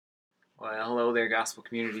Well, hello there, Gospel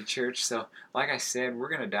Community Church. So, like I said, we're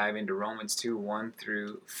going to dive into Romans 2 1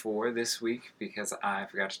 through 4 this week because I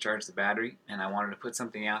forgot to charge the battery and I wanted to put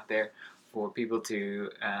something out there for people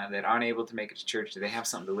that aren't able to make it to church. Do they have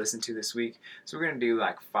something to listen to this week? So, we're going to do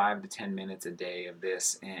like 5 to 10 minutes a day of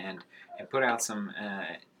this and put out something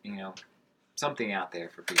out there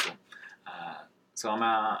for people. So,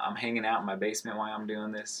 I'm hanging out in my basement while I'm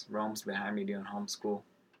doing this. Rome's behind me doing homeschool.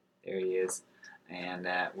 There he is. And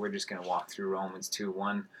we're just going to walk through Romans 2,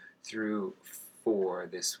 1 through 4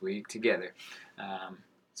 this week together.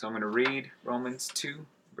 So I'm going to read Romans 2,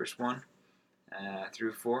 verse 1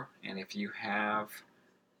 through 4. And if you have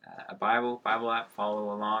a Bible app,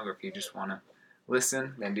 follow along. Or if you just want to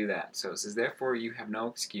listen, then do that. So it says, "Therefore you have no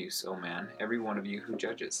excuse, O man, every one of you who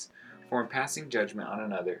judges. For in passing judgment on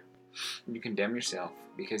another, you condemn yourself,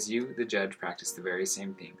 because you, the judge, practice the very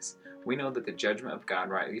same things. We know that the judgment of God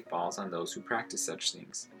rightly falls on those who practice such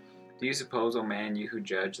things. Do you suppose, O man, you who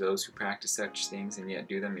judge those who practice such things and yet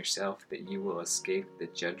do them yourself, that you will escape the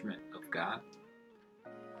judgment of God?"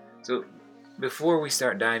 So before we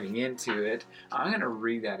start diving into it, I'm going to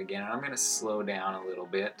read that again, and I'm going to slow down a little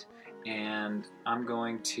bit, and I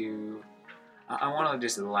want to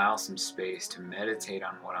just allow some space to meditate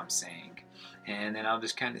on what I'm saying. And then I'll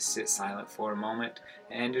just kind of sit silent for a moment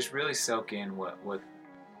and just really soak in what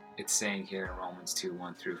it's saying here in Romans 2,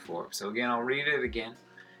 1 through 4. So again, I'll read it again,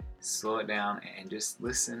 slow it down, and just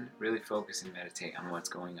listen, really focus and meditate on what's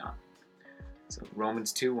going on. So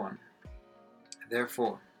Romans 2, 1.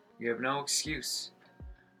 "Therefore, you have no excuse,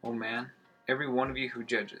 O man, every one of you who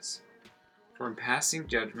judges. For in passing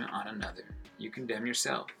judgment on another, you condemn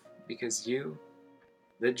yourself, because you,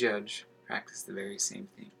 the judge, practice the very same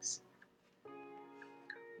things.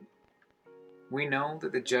 We know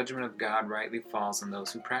that the judgment of God rightly falls on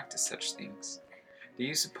those who practice such things. Do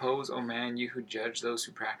you suppose, O man, you who judge those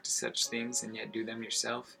who practice such things and yet do them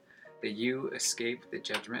yourself, that you escape the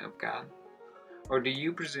judgment of God? Or do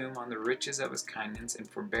you presume on the riches of his kindness and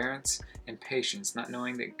forbearance and patience, not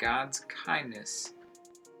knowing that God's kindness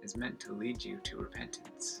is meant to lead you to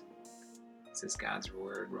repentance?" This is God's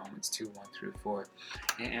word, Romans 2, 1 through 4.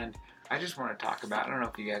 And I just want to talk about, I don't know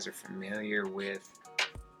if you guys are familiar with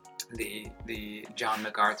the John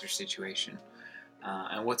MacArthur situation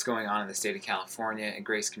and what's going on in the state of California at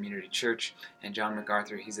Grace Community Church. And John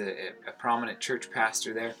MacArthur, he's a prominent church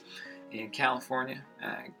pastor there in California,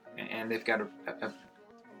 and they've got a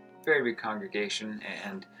very big congregation,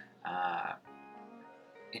 and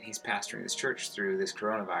he's pastoring this church through this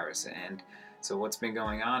coronavirus. And so what's been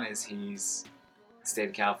going on is the state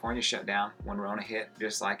of California shut down when Rona hit,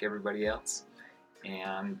 just like everybody else.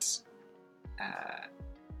 And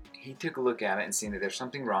he took a look at it and seen that there's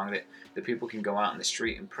something wrong, that the people can go out in the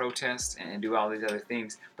street and protest and do all these other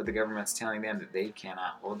things, but the government's telling them that they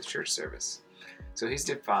cannot hold the church service. So he's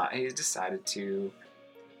decided to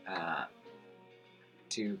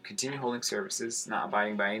continue holding services, not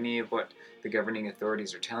abiding by any of what the governing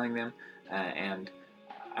authorities are telling them, and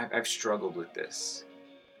I've struggled with this.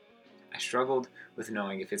 I struggled with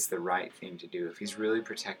knowing if it's the right thing to do, if he's really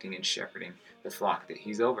protecting and shepherding the flock that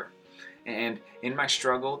he's over. And in my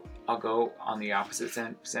struggle, I'll go on the opposite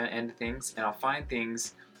end of things, and I'll find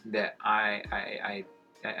things that I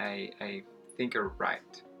think are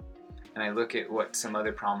right. And I look at what some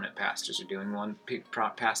other prominent pastors are doing,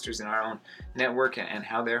 pastors in our own network, and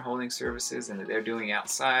how they're holding services, and that they're doing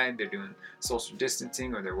outside, they're doing social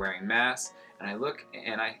distancing, or they're wearing masks. And I look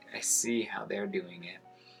and I see how they're doing it.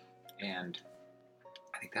 And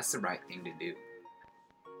I think that's the right thing to do.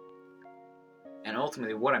 And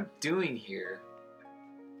ultimately, what I'm doing here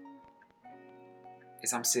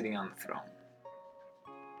is I'm sitting on the throne.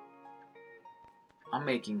 I'm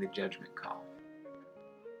making the judgment call.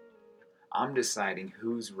 I'm deciding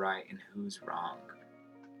who's right and who's wrong.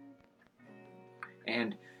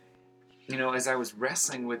 And, as I was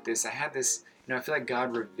wrestling with this, I had this, I feel like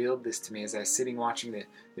God revealed this to me as I was sitting watching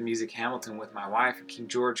the music Hamilton with my wife, and King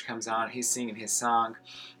George comes on, he's singing his song,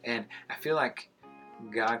 and I feel like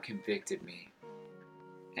God convicted me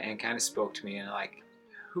and kind of spoke to me, and like,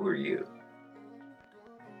 who are you?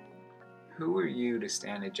 Who are you to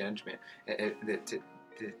stand in judgment,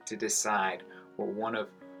 to decide what one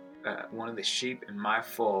of the sheep in my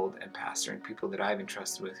fold and pastoring people that I've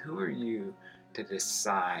entrusted with, who are you to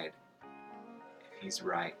decide if he's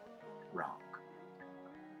right, wrong?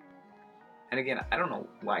 And again, I don't know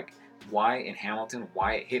why in Hamilton,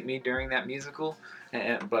 why it hit me during that musical,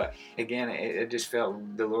 but again, it just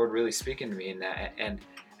felt the Lord really speaking to me in that. And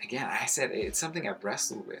again, I said it's something I've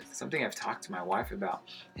wrestled with, something I've talked to my wife about,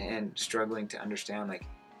 and struggling to understand,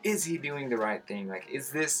 is he doing the right thing?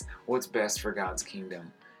 Is this what's best for God's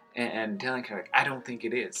kingdom? and telling her, like, I don't think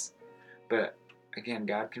it is. But again,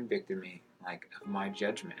 God convicted me, like, of my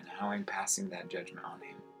judgment and how I'm passing that judgment on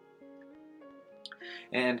him.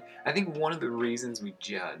 And I think one of the reasons we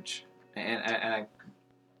judge, and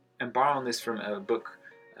I'm borrowing this from a book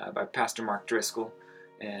by Pastor Mark Driscoll,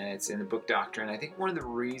 and it's in the book Doctrine. I think one of the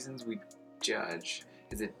reasons we judge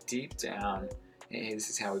is that deep down, and this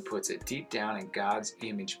is how he puts it, deep down in God's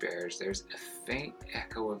image bearers, there's a faint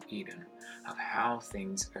echo of Eden, of how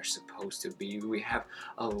things are supposed to be. We have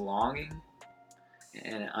a longing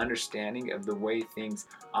and an understanding of the way things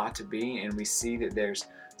ought to be, and we see that there's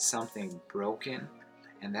something broken,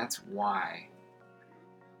 and that's why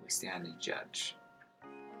we stand and judge.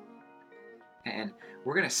 And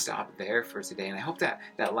we're going to stop there for today, and I hope that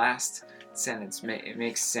that last sentence it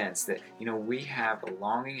makes sense, that we have a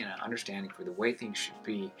longing and an understanding for the way things should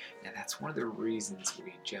be, and that's one of the reasons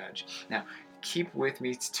we judge. Now, keep with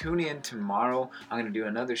me. Tune in tomorrow. I'm going to do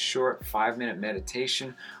another short 5-minute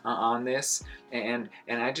meditation on this, and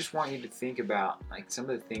I just want you to think about, like, some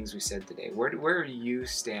of the things we said today. Where are you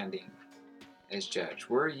standing as judge?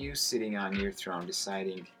 Where are you sitting on your throne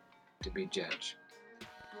deciding to be judge?